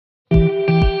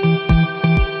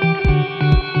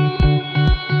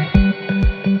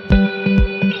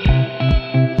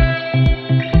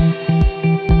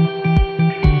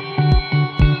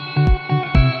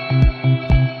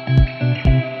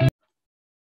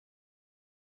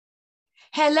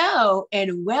Hello,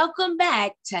 and welcome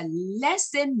back to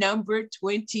lesson number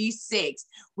 26,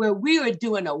 where we are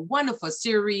doing a wonderful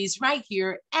series right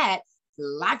here at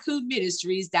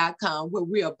LaKuMinistries.com, where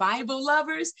we are Bible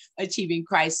lovers, achieving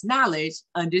Christ's knowledge,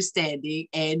 understanding,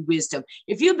 and wisdom.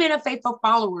 If you've been a faithful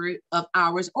follower of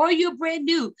ours, or you're brand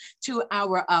new to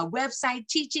our website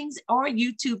teachings or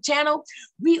YouTube channel,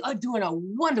 we are doing a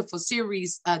wonderful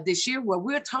series this year where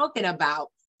we're talking about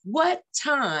what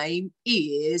time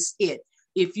is it?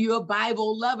 If you're a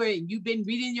Bible lover and you've been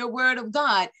reading your word of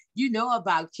God, you know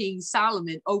about King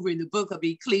Solomon over in the book of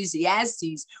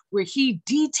Ecclesiastes, where he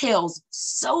details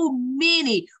so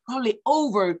many, probably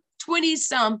over 20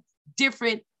 some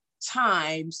different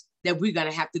times that we're going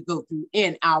to have to go through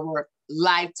in our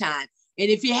lifetime. And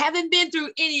if you haven't been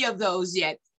through any of those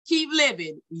yet, keep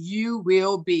living, you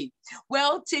will be.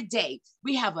 Well, today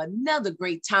we have another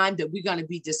great time that we're going to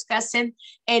be discussing,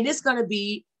 and it's going to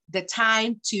be the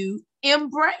time to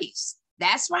embrace.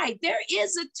 That's right. There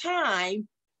is a time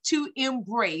to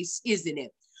embrace, isn't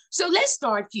it? So let's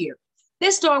start here.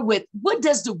 Let's start with, what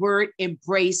does the word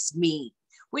embrace mean?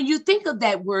 When you think of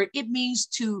that word, it means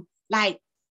to like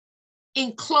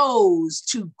enclose,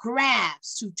 to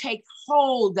grasp, to take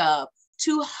hold of,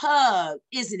 to hug,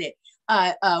 isn't it?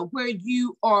 Where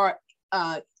you are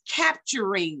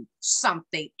capturing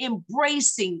something,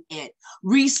 embracing it,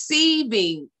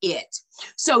 receiving it.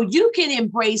 So you can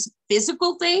embrace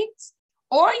physical things,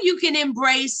 or you can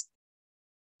embrace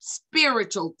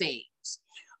spiritual things.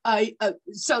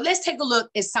 So let's take a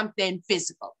look at something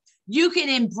physical. You can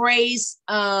embrace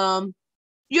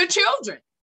your children,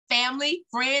 family,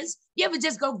 friends. You ever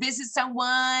just go visit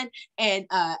someone and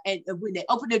when they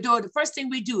open the door, the first thing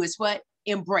we do is what?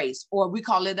 Embrace, or we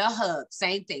call it a hug.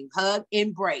 Same thing, hug,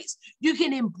 embrace. You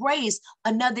can embrace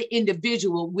another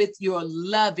individual with your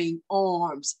loving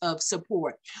arms of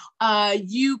support.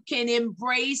 You can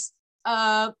embrace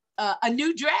a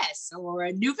new dress or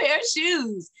a new pair of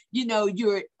shoes. You know,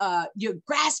 you're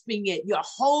grasping it, you're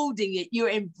holding it,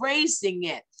 you're embracing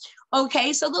it.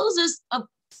 Okay, so those are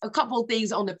a couple of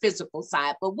things on the physical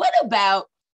side, but what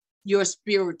about your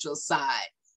spiritual side?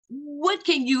 What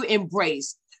can you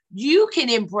embrace? You can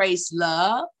embrace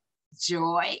love,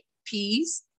 joy,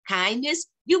 peace, kindness.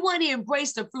 You want to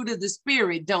embrace the fruit of the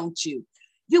Spirit, don't you?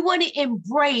 You want to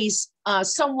embrace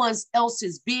someone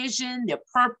else's vision, their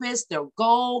purpose, their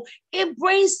goal.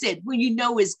 Embrace it when you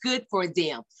know it's good for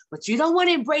them. But you don't want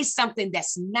to embrace something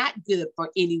that's not good for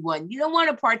anyone. You don't want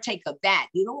to partake of that.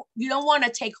 You don't want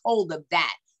to take hold of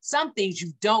that. Some things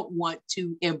you don't want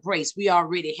to embrace. We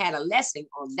already had a lesson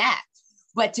on that.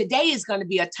 But today is going to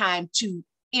be a time to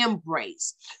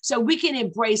embrace. So we can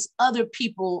embrace other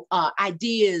people's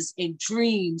ideas and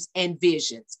dreams and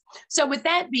visions. So with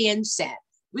that being said,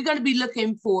 we're going to be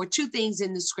looking for two things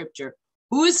in the scripture.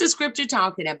 Who is the scripture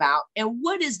talking about? And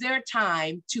what is their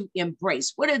time to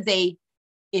embrace? What are they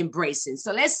embracing?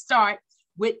 So let's start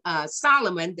with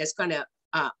Solomon. That's going to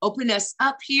open us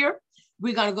up here.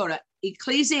 We're going to go to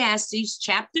Ecclesiastes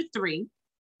chapter 3.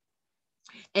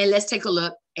 And let's take a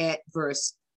look at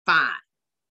verse 5.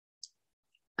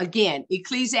 Again,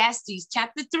 Ecclesiastes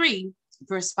chapter 3,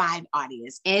 verse 5,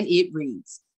 audience, and it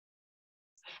reads,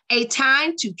 a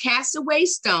time to cast away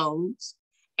stones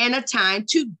and a time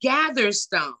to gather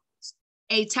stones,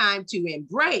 a time to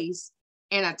embrace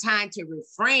and a time to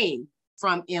refrain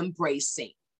from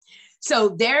embracing. So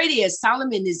there it is.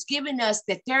 Solomon is giving us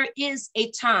that there is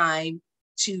a time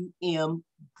to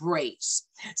embrace.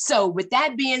 So with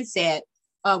that being said,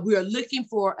 we are looking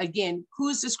for, again,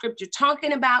 who's the scripture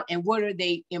talking about and what are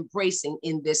they embracing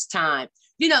in this time?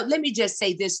 You know, let me just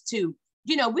say this too.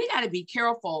 You know, we got to be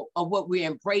careful of what we're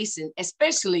embracing,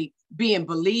 especially being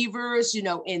believers, you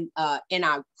know, in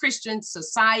our Christian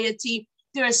society.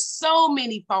 There are so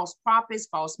many false prophets,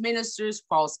 false ministers,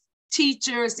 false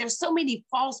teachers. There's so many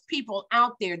false people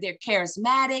out there. They're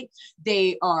charismatic.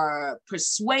 They are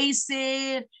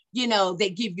persuasive. You know, they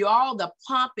give you all the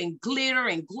pomp and glitter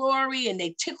and glory, and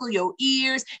they tickle your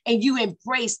ears, and you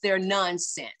embrace their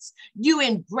nonsense. You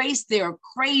embrace their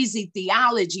crazy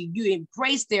theology. You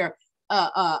embrace their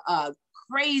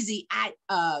crazy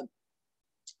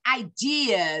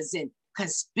ideas and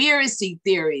conspiracy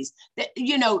theories. That,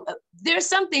 you know, there's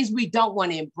some things we don't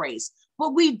want to embrace.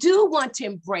 But we do want to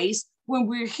embrace when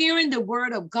we're hearing the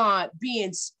word of God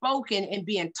being spoken and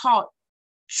being taught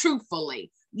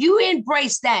truthfully. You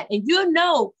embrace that, and you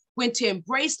know when to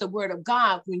embrace the word of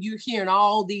God when you're hearing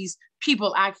all these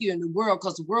people out here in the world,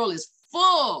 because the world is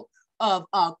full of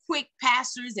quick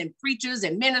pastors and preachers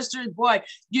and ministers. Boy,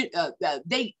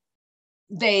 they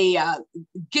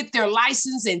get their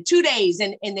license in 2 days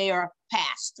and they are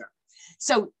pastor.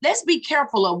 So let's be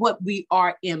careful of what we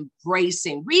are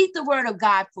embracing. Read the word of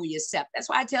God for yourself. That's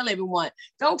why I tell everyone,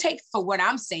 don't take it for what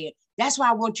I'm saying. That's why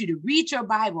I want you to read your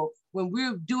Bible when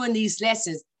we're doing these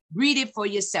lessons. Read it for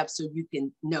yourself so you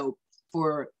can know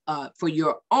for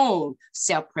your own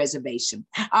self-preservation.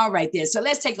 All right, then. So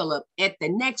let's take a look at the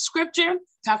next scripture,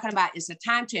 talking about it's a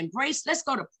time to embrace. Let's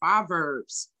go to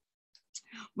Proverbs.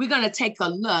 We're going to take a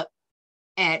look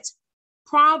at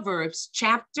Proverbs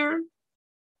chapter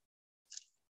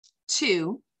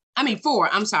 4.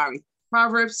 I'm sorry.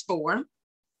 Proverbs 4.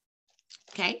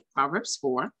 Okay, Proverbs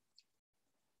 4.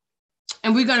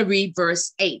 And we're going to read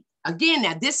verse 8. Again,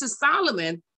 now this is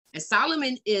Solomon. And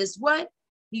Solomon is what?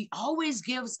 He always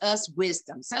gives us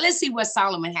wisdom. So let's see what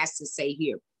Solomon has to say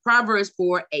here. Proverbs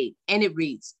 4:8. And it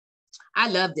reads, I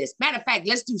love this. Matter of fact,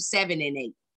 let's do 7 and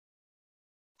 8.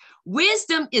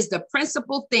 Wisdom is the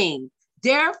principal thing.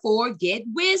 Therefore, get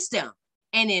wisdom.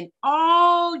 And in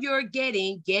all you're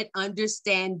getting, get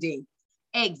understanding.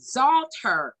 Exalt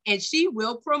her, and she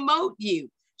will promote you.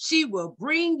 She will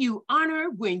bring you honor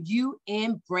when you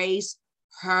embrace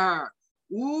her.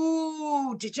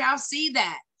 Ooh, did y'all see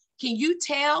that? Can you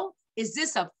tell? Is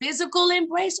this a physical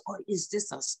embrace or is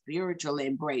this a spiritual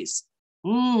embrace?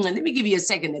 Let me give you a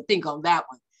second to think on that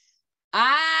one.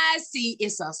 I see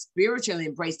it's a spiritual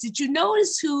embrace. Did you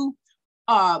notice who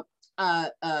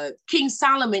King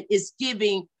Solomon is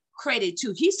giving credit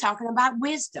to? He's talking about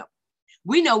wisdom.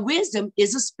 We know wisdom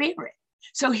is a spirit.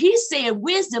 So he's saying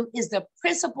wisdom is the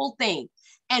principal thing.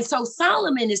 And so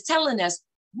Solomon is telling us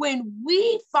when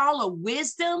we follow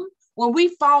wisdom, when we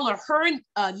follow her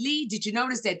lead, did you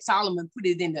notice that Solomon put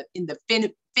it in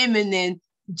the feminine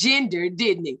gender,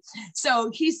 didn't he?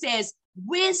 So he says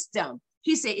wisdom,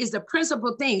 he said, is the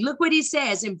principal thing. Look what he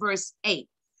says in verse 8.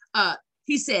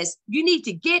 He says, you need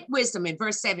to get wisdom. In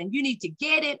verse 7, you need to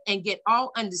get it and get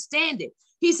all understanding.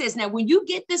 He says, now, when you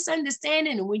get this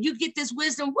understanding and when you get this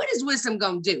wisdom, what is wisdom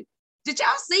going to do? Did y'all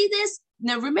see this?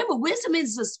 Now, remember, wisdom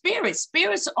is a spirit.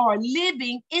 Spirits are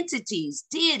living entities,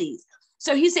 deities.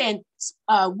 So he's saying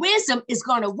wisdom is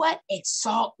going to what?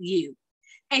 Exalt you.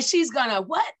 And she's going to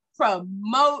what?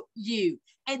 Promote you.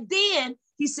 And then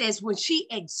he says, when she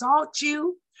exalts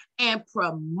you and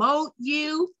promote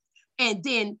you, and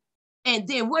then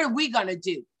what are we going to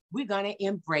do? We're going to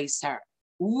embrace her.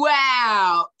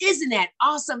 Wow. Isn't that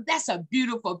awesome? That's a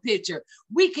beautiful picture.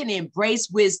 We can embrace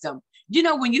wisdom. You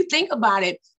know, when you think about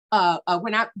it,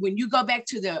 when you go back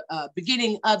to the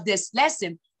beginning of this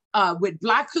lesson with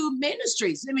Blaku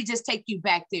Ministries, let me just take you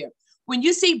back there. When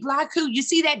you see Blaku, you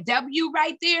see that W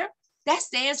right there? That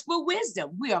stands for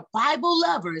wisdom. We are Bible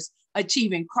lovers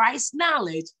achieving Christ's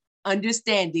knowledge,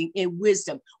 understanding, and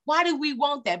wisdom. Why do we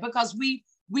want that? Because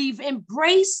we've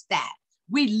embraced that.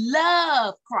 We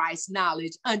love Christ's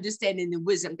knowledge, understanding, and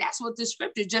wisdom. That's what the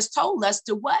scripture just told us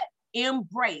to what?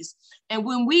 Embrace. And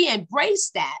when we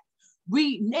embrace that,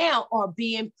 we now are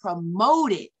being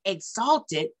promoted,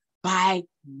 exalted by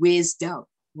wisdom.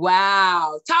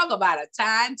 Wow. Talk about a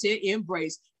time to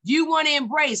embrace. You want to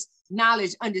embrace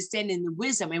knowledge, understanding, and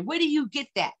wisdom. And where do you get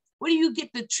that? Where do you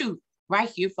get the truth? Right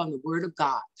here from the word of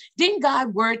God. Didn't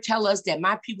God's word tell us that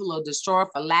my people are destroyed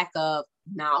for lack of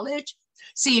knowledge?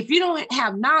 See, if you don't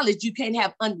have knowledge, you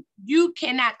cannot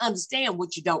understand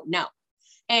what you don't know.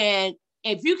 And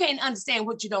if you can't understand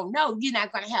what you don't know, you're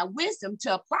not going to have wisdom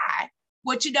to apply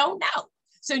what you don't know.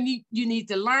 So you need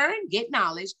to learn, get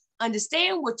knowledge,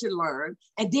 understand what you learn,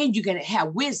 and then you're going to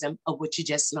have wisdom of what you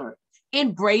just learned.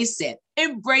 Embrace it.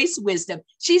 Embrace wisdom.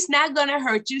 She's not going to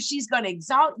hurt you. She's going to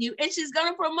exalt you, and she's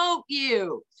going to promote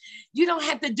you. You don't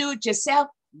have to do it yourself.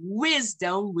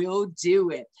 Wisdom will do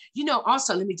it. You know,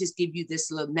 also, let me just give you this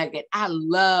little nugget. I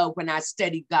love when I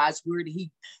study God's word.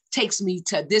 He takes me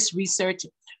to this research.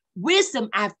 Wisdom,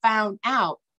 I found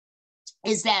out,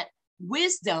 is that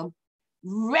wisdom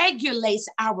regulates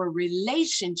our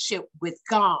relationship with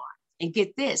God. And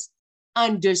get this,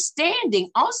 understanding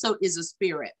also is a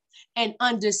spirit. And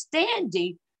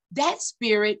understanding, that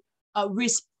spirit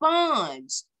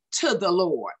responds to the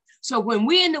Lord. So when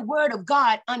we're in the word of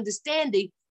God, understanding,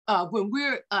 when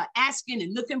we're asking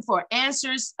and looking for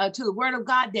answers to the word of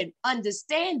God, then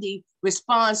understanding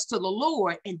responds to the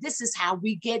Lord. And this is how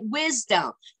we get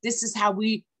wisdom. This is how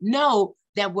we know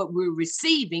that what we're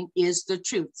receiving is the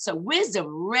truth. So wisdom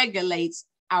regulates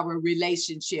our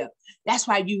relationship. That's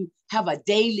why you have a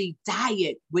daily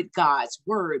diet with God's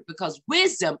word, because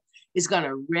wisdom is going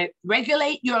to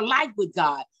regulate your life with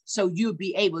God. So you'll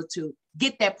be able to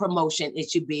get that promotion. It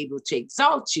should be able to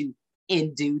exalt you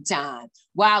in due time.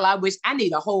 While I wish I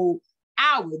need a whole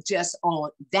hour just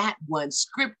on that one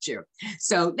scripture.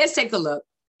 So let's take a look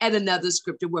at another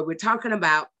scripture where we're talking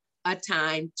about a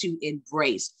time to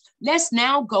embrace. Let's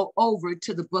now go over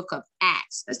to the book of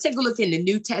Acts. Let's take a look in the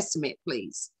New Testament,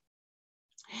 please.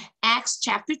 Acts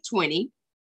chapter 20,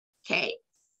 okay?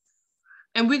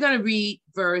 And we're going to read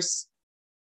verse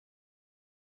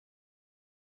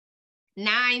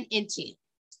 9 and 10.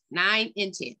 9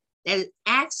 and 10. That is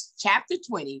Acts chapter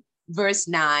 20, verse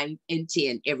 9 and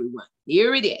 10, everyone.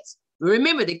 Here it is.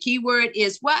 Remember, the key word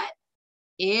is what?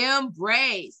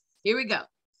 Embrace. Here we go.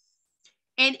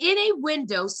 And in a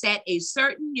window sat a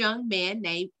certain young man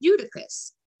named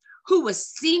Eutychus, who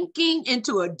was sinking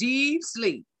into a deep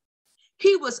sleep.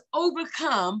 He was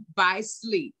overcome by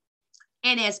sleep.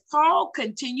 And as Paul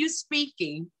continued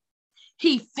speaking,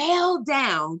 he fell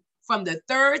down from the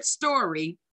third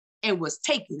story and was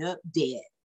taken up dead.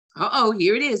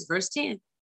 Here it is, verse 10.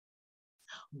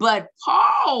 But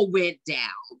Paul went down,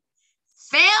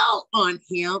 fell on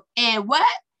him, and what?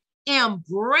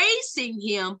 Embracing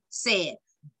him, said,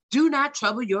 do not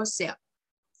trouble yourself,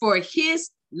 for his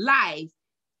life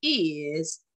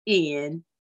is in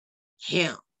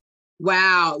him.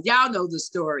 Wow, y'all know the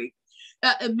story.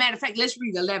 Matter of fact, let's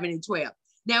read 11 and 12.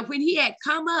 Now, when he had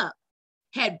come up,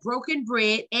 had broken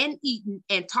bread and eaten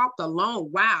and talked a long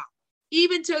while,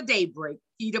 even till daybreak,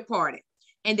 he departed.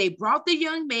 And they brought the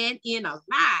young man in alive,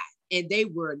 and they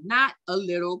were not a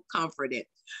little comforted.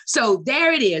 So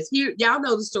there it is. Here, y'all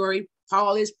know the story.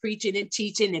 Paul is preaching and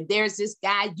teaching, and there's this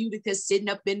guy, Eutychus, sitting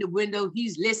up in the window.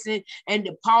 He's listening, and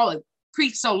Paul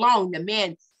preached so long, the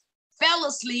man fell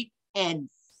asleep and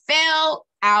fell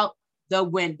out the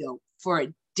window for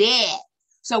dead.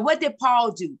 So what did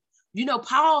Paul do? You know,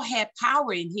 Paul had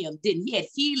power in him, didn't he? He had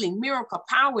healing, miracle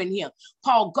power in him.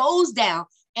 Paul goes down,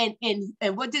 and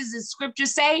what does the scripture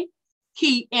say?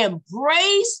 He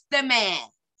embraced the man.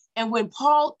 And when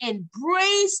Paul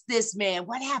embraced this man,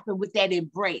 what happened with that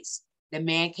embrace? The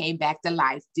man came back to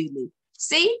life, didn't he?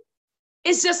 See,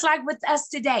 it's just like with us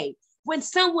today. When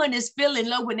someone is feeling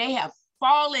low, when they have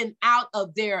fallen out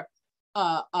of their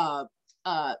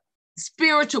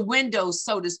spiritual windows,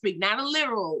 so to speak, not a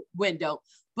literal window,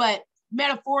 but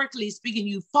metaphorically speaking,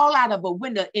 you fall out of a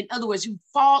window. In other words, you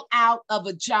fall out of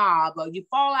a job, or you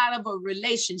fall out of a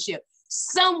relationship.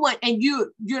 Someone, and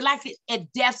you're like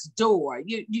at death's door.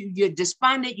 You're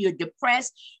despondent, you're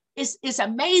depressed. It's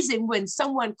amazing when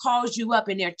someone calls you up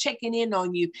and they're checking in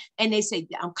on you, and they say,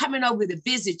 I'm coming over to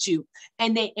visit you.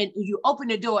 And you open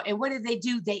the door, and what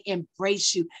do? They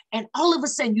embrace you. And all of a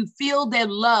sudden you feel their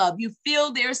love, you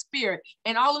feel their spirit,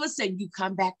 and all of a sudden you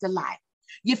come back to life.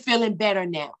 You're feeling better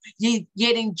now. You're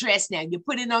getting dressed now. You're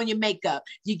putting on your makeup.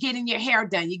 You're getting your hair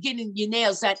done. You're getting your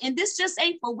nails done. And this just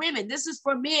ain't for women. This is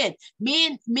for men.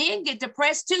 Men get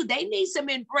depressed too. They need some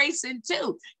embracing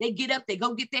too. They get up, they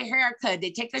go get their hair cut.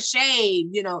 They take a shave,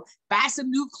 buy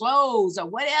some new clothes or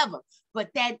whatever. But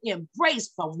that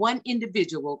embrace from one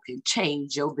individual can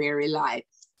change your very life.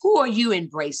 Who are you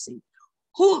embracing?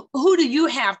 Who do you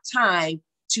have time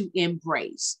to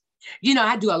embrace?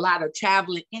 I do a lot of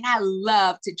traveling, and I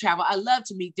love to travel. I love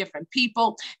to meet different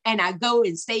people, and I go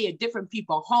and stay at different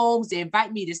people's homes. They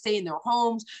invite me to stay in their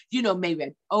homes,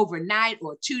 maybe overnight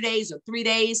or 2 days or 3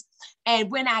 days. And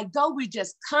when I go, we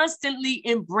just constantly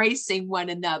embracing one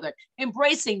another,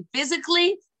 embracing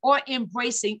physically or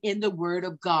embracing in the word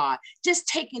of God, just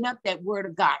taking up that word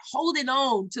of God, holding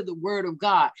on to the word of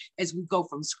God as we go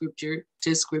from scripture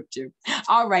to scripture.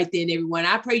 All right, then, everyone,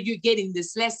 I pray you're getting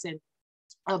this lesson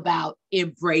about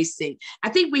embracing. I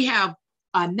think we have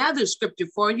another scripture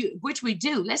for you, which we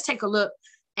do. Let's take a look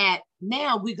at,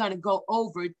 now we're going to go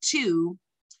over to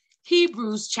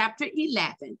Hebrews chapter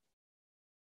 11.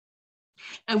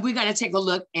 And we're going to take a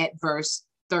look at verse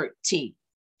 13.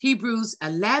 Hebrews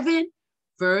 11,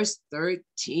 verse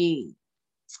 13.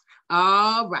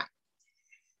 All right.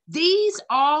 These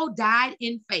all died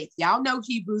in faith. Y'all know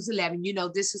Hebrews 11.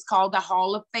 This is called the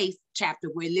Hall of Faith chapter,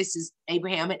 where it lists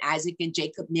Abraham and Isaac and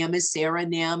Jacob, them and Sarah,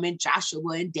 them and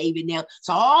Joshua and David, them.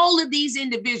 So all of these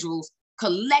individuals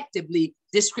collectively,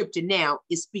 this scripture now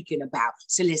is speaking about.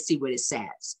 So let's see what it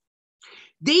says.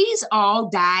 These all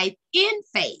died in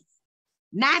faith,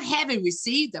 not having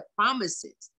received the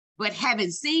promises, but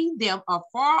having seen them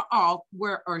afar off,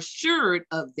 were assured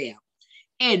of them,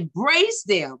 embraced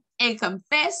them, and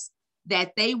confessed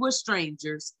that they were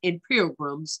strangers and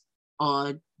pilgrims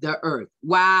on the earth.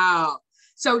 Wow.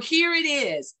 So here it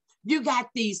is. You got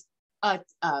these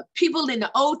people in the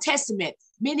Old Testament.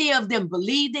 Many of them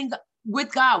believed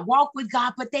with God, walked with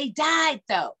God, but they died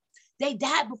though. They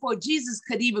died before Jesus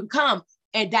could even come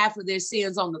and die for their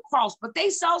sins on the cross. But they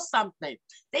saw something.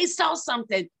 They saw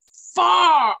something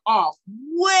far off,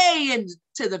 way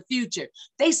into the future.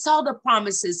 They saw the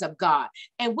promises of God.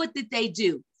 And what did they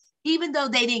do? even though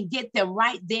they didn't get them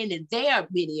right then and there,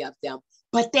 many of them,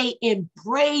 but they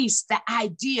embraced the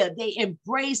idea. They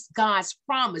embraced God's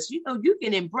promise. You know, you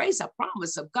can embrace a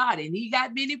promise of God, and he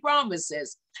got many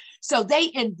promises. So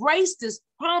they embraced this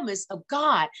promise of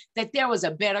God that there was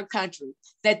a better country,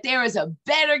 that there is a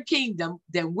better kingdom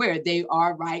than where they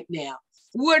are right now.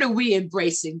 What are we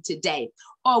embracing today?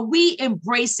 Are we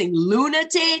embracing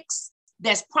lunatics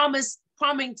that's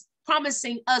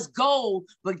promising us gold,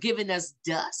 but giving us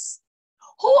dust?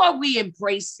 Who are we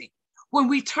embracing when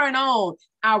we turn on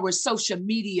our social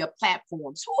media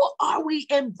platforms? Who are we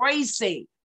embracing?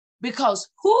 Because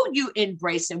who you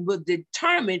embracing will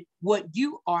determine what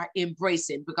you are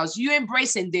embracing, because you're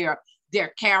embracing their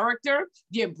character,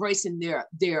 you're embracing their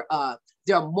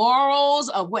morals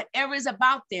or whatever is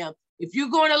about them. If you're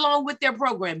going along with their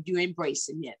program, you're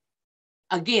embracing it.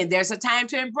 Again, there's a time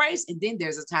to embrace, and then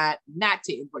there's a time not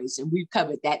to embrace. And we've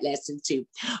covered that lesson too.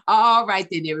 All right,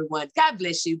 then, everyone. God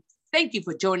bless you. Thank you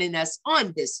for joining us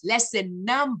on this lesson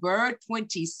number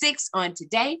 26 on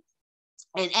today.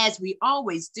 And as we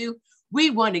always do,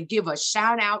 we want to give a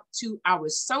shout out to our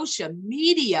social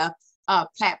media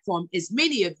platform. As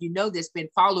many of you know that's been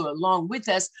following along with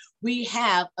us, we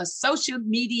have a social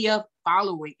media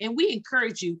following, and we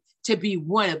encourage you to be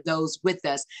one of those with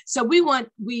us. So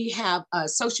we have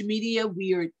social media.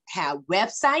 We have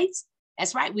websites.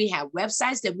 That's right. We have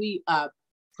websites that we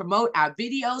promote our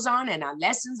videos on and our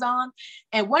lessons on.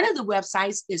 And one of the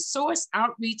websites is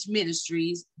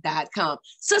sourceoutreachministries.com.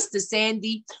 Sister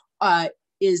Sandy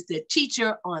is the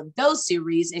teacher on those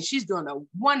series, and she's doing a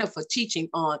wonderful teaching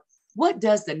on what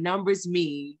does the numbers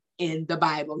mean in the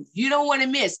Bible. You don't want to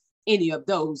miss any of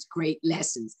those great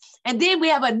lessons. And then we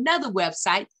have another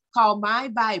website called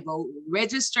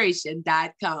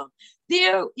mybibleregistration.com.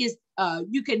 There is,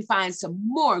 you can find some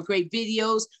more great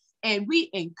videos, and we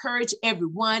encourage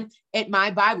everyone at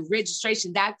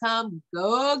mybibleregistration.com,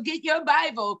 go get your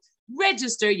Bible,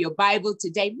 register your Bible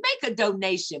today, make a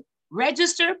donation.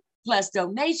 Register plus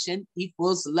donation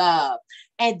equals love.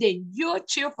 And then your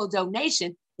cheerful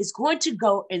donation is going to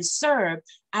go and serve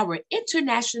our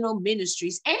international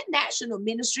ministries and national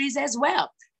ministries as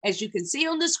well. As you can see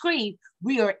on the screen,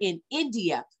 we are in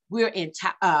India, we're in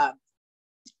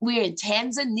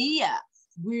Tanzania,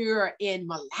 we're in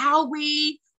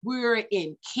Malawi, we're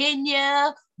in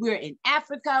Kenya, we're in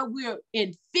Africa, we're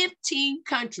in 15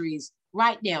 countries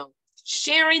right now,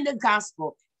 sharing the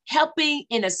gospel, helping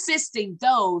and assisting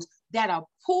those that are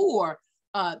poor,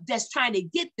 that's trying to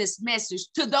get this message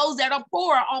to those that are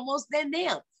poorer almost than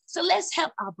them. So let's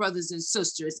help our brothers and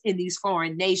sisters in these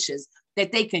foreign nations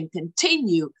that they can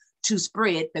continue to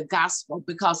spread the gospel.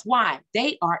 Because why?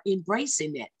 They are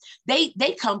embracing it. They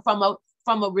come from a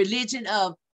religion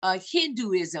of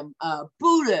Hinduism,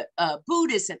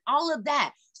 Buddhist, and all of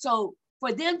that. So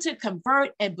for them to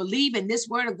convert and believe in this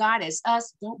word of God as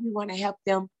us, don't we want to help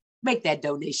them make that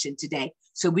donation today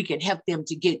so we can help them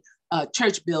to get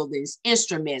church buildings,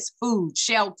 instruments, food,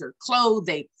 shelter,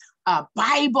 clothing,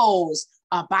 Bibles,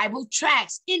 Bible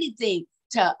tracts, anything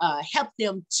to help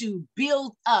them to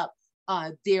build up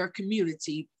their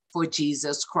community for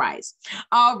Jesus Christ.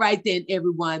 All right, then,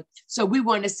 everyone. So we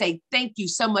want to say thank you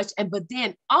so much. But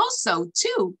then also,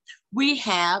 too, we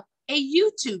have a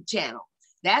YouTube channel.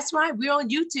 That's right. We're on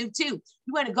YouTube, too.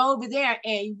 You want to go over there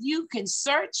and you can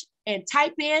search and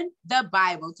type in The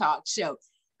Bible Talk Show.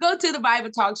 Go to The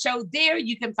Bible Talk Show. There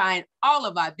you can find all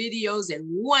of our videos in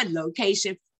one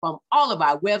location from all of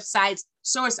our websites,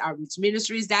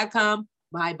 sourceoutreachministries.com,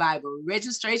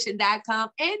 mybibleregistration.com,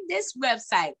 and this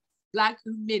website,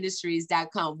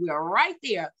 BlackHoopMinistries.com. We are right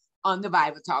there on The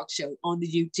Bible Talk Show on the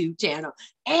YouTube channel.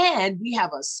 And we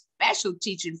have a special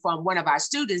teaching from one of our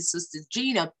students, Sister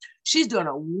Gina. She's doing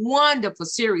a wonderful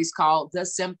series called the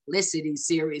Simplicity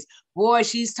Series. Boy,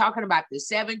 she's talking about the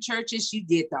 7 churches. She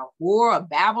did the Whore of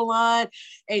Babylon,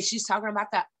 and she's talking about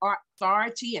the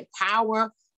authority and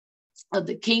power of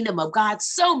the kingdom of God.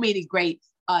 So many great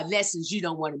lessons. You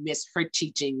don't want to miss her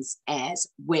teachings as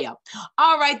well.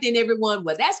 All right, then, everyone.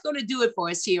 Well, that's going to do it for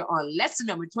us here on lesson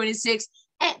number 26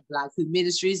 at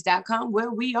BlackHoopMinistries.com,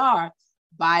 where we are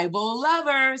Bible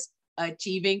lovers,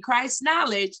 achieving Christ's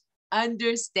knowledge,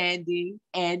 understanding,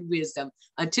 and wisdom.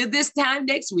 Until this time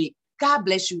next week, God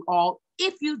bless you all.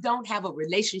 If you don't have a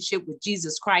relationship with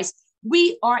Jesus Christ,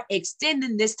 we are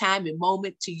extending this time and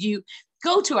moment to you.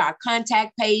 Go to our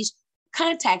contact page,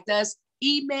 contact us,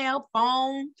 email,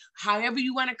 phone, however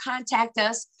you want to contact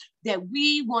us, that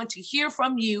we want to hear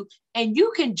from you. And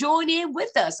you can join in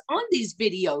with us on these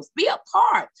videos, be a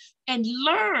part, and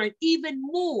learn even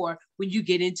more when you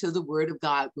get into the Word of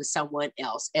God with someone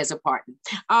else as a partner.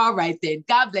 All right, then.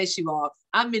 God bless you all.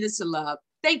 I'm Minister Love.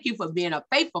 Thank you for being a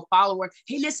faithful follower.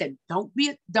 Hey, listen,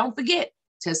 don't forget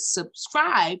to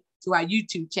subscribe to our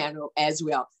YouTube channel as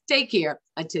well. Take care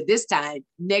until this time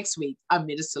next week. I'm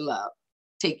Minister Love.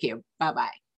 Take care.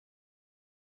 Bye-bye.